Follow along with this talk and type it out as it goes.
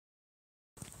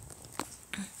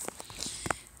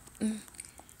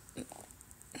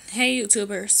Hey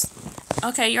YouTubers.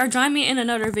 Okay, you're joining me in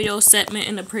another video segment.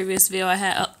 In the previous video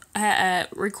I had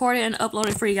recorded and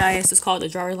uploaded for you guys. It's called the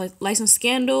driver's license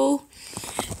scandal,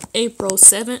 April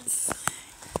 7th,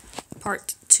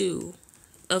 part 2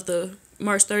 of the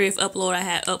March 30th upload I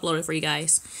had uploaded for you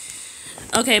guys.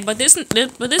 Okay, but this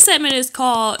segment is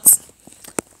called,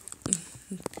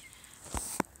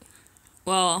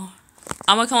 well,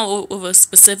 I'm gonna come up with a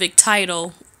specific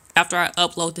title after I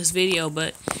upload this video,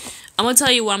 but I'm gonna tell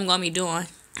you what I'm gonna be doing.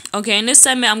 Okay, in this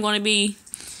segment I'm gonna be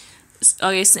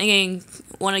singing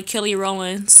one of Kelly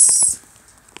Rowland's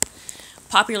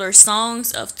popular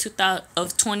songs of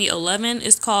 2011.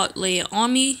 It's called "Lay It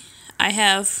On Me." I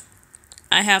have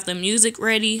the music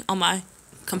ready on my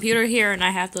computer here, and I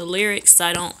have the lyrics so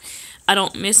I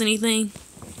don't miss anything.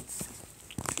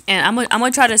 And I'm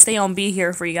gonna try to stay on beat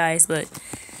here for you guys, but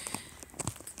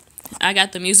I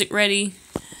got the music ready.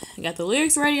 I got the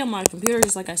lyrics ready on my computer,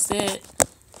 just like I said.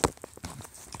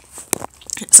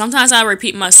 Sometimes I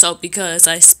repeat myself because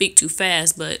I speak too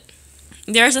fast, but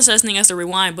there's a such thing as the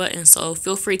rewind button, so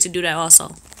feel free to do that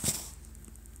also.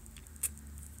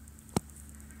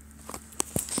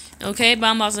 Okay, but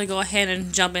I'm about to go ahead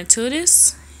and jump into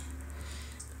this.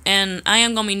 And I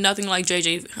am gonna be nothing like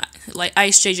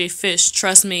Ice JJ Fish.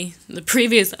 Trust me, the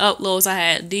previous uploads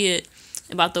I did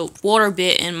about the water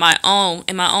bit in my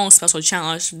own special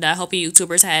challenge that I hope you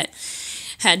YouTubers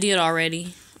had did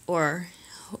already or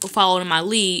followed in my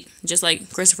lead, just like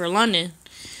Christopher London.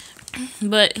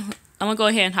 But I'm gonna go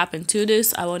ahead and hop into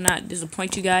this. I will not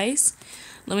disappoint you guys.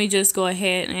 Let me just go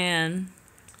ahead and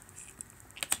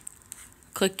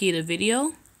click the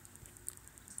video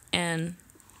and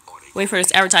wait for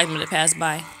this advertisement to pass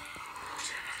by.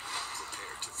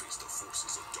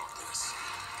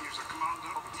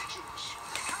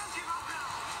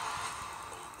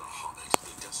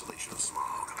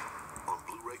 On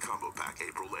Blu-ray Combo Pack,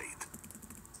 April 8th.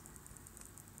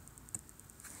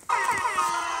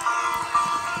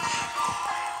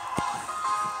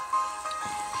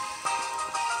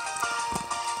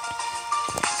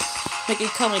 Make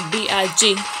it come with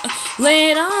B.I.G.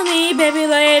 Lay it on me, baby,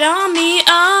 lay it on me,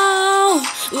 oh.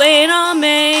 Lay it on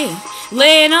me,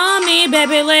 lay it on me,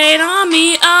 baby, lay it on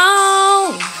me,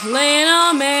 oh. Lay it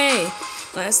on me.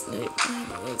 Let's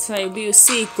say be a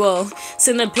sequel.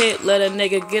 Send a pit, let a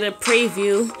nigga get a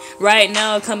preview. Right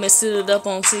now, come and suit it up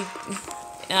on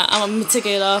I'm gonna take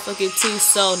it off. Look at you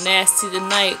so nasty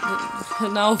tonight.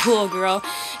 No, fool girl.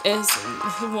 It's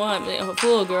one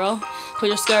fool girl. Put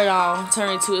your skirt on,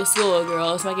 turn into a school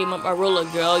girl. It's making my ruler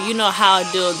girl. You know how I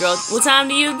do it, girl. What time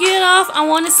do you get off? I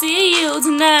wanna see you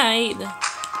tonight.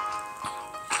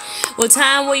 What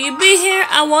time will you be here?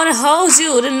 I wanna hold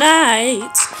you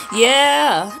tonight.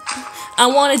 Yeah, I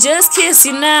wanna just kiss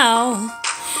you now.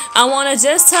 I wanna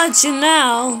just touch you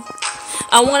now.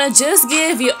 I wanna just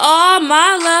give you all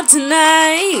my love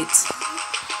tonight.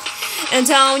 And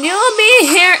tell them you'll be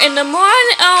here in the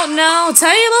morning. Oh no,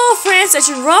 tell your little friends that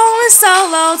you're rolling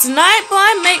solo tonight,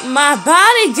 boy. Make my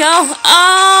body go.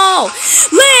 Oh,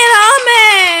 lay it on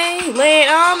me, lay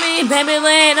it on me, baby,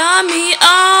 lay it on me.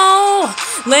 Oh,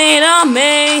 lay it on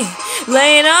me,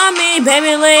 lay it on me,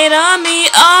 baby, lay it on me.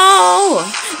 Oh,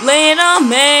 lay it on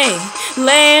me,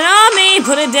 lay it on me,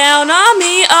 put it down on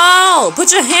me. Oh,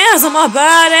 put your hands on my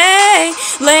body.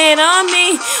 Lay it on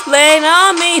me, lay it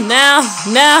on me now,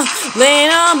 now. Lay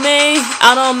it on me.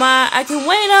 I don't mind, I can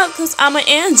wait up, cause I'ma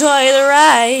enjoy the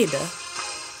ride.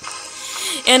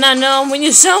 And I know when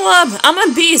you show up,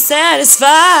 I'ma be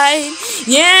satisfied.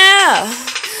 Yeah,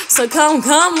 so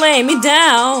come lay me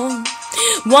down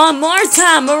one more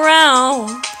time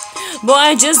around.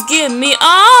 Boy, just give me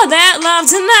all that love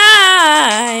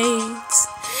tonight.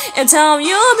 And tell them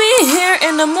you'll be here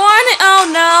in the morning. Oh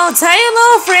no, tell your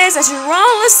little friends that you're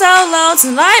rolling solo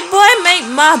tonight, boy. Make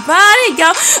my body go.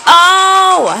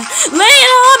 Oh, lay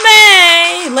it on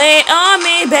me, lay it on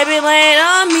me, baby, lay it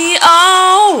on me.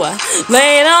 Oh,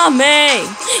 lay it on me,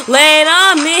 lay it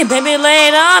on me, baby, lay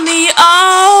it on me.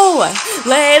 Oh,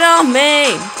 lay it on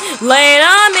me, lay it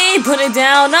on me, put it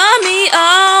down on me.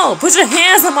 Oh, put your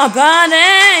hands on my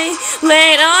body.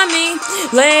 Lay it on me,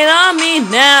 lay it on me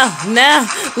now, now.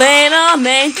 Lay it on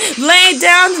me, lay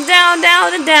down, down,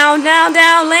 down, down, down,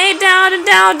 down, lay down,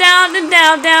 down, down,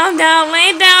 down, down, down,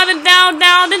 lay down, down,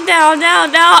 down, down,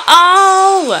 down, down,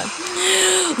 oh,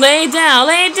 lay down,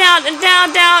 down,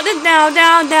 down, down,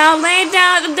 down, down, lay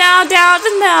down, down, down,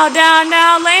 down, down,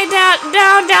 down, lay down,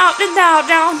 down, down, down,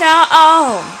 down, down,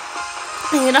 oh.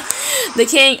 You know, the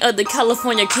king of the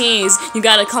California Kings. You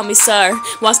gotta call me sir.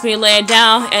 Watch me lay it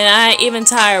down, and I ain't even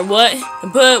tired. What?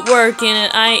 Put work in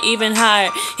it, I ain't even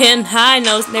hired. Hitting high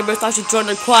notes, neighbors thought she joined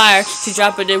the choir. She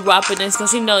dropping it, whopping it, cause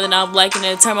she know that I'm liking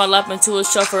it. Turn my life into a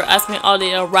chauffeur. Ask me all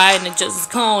day, riding it, just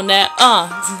cone that.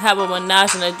 Have a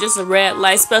menage and just a red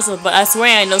light special. But I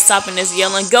swear ain't no stopping this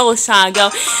yelling. Go, shine, go.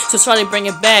 So try to bring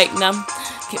it back. Now,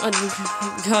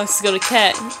 let's go to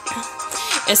cat.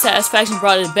 And satisfaction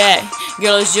brought it back.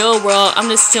 Girl, it's your world. I'm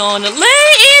just chillin' to lay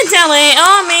it down, lay it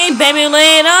on me, baby,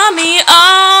 lay it on me.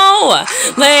 Oh,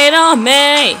 lay it on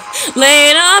me, lay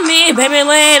it on me, baby,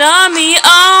 lay it on me.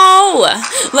 Oh,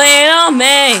 lay it on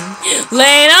me,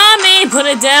 lay it on me, put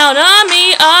it down on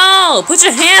me. Oh, put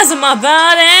your hands on my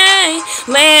body,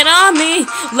 lay it on me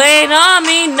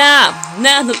now,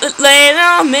 lay it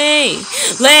on me,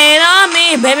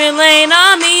 baby, lay it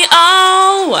on me.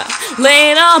 Oh,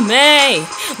 lay it on me.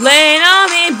 Lay it on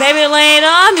me, baby, lay it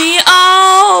on me.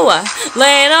 Oh,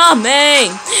 lay it on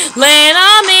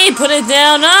me, put it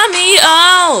down on me.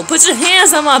 Oh, put your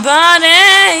hands on my body.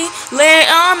 Lay it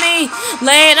on me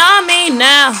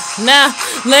now,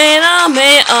 lay it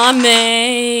on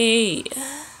me.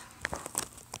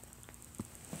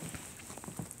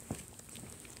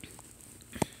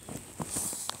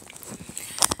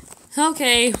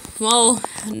 Okay, well,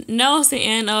 now it's the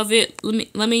end of it.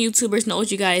 Let me YouTubers know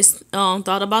what you guys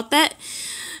thought about that.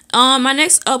 My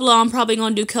next upload, I'm probably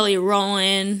gonna do Kelly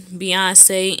Rowland,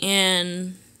 Beyonce,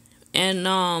 and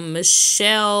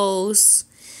Michelle's.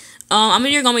 I'm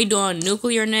either gonna be doing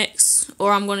Nuclear next,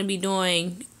 or I'm gonna be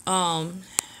doing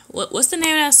what's the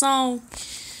name of that song?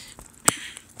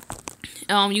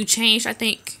 You Changed, I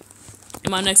think,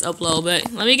 in my next upload.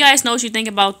 But let me guys know what you think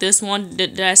about this one.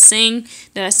 Did I sing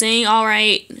all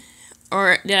right,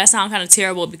 or did I sound kind of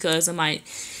terrible because of my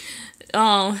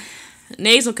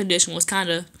nasal condition was kind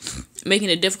of making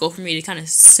it difficult for me to kind of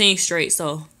sing straight.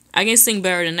 So I can sing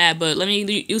better than that, but let me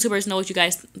YouTubers know what you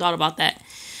guys thought about that.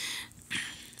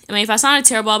 I mean, if I sounded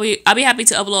terrible, I'll be happy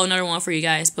to upload another one for you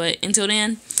guys. But until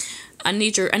then, I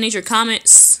need your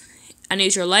comments, I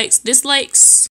need your likes, dislikes.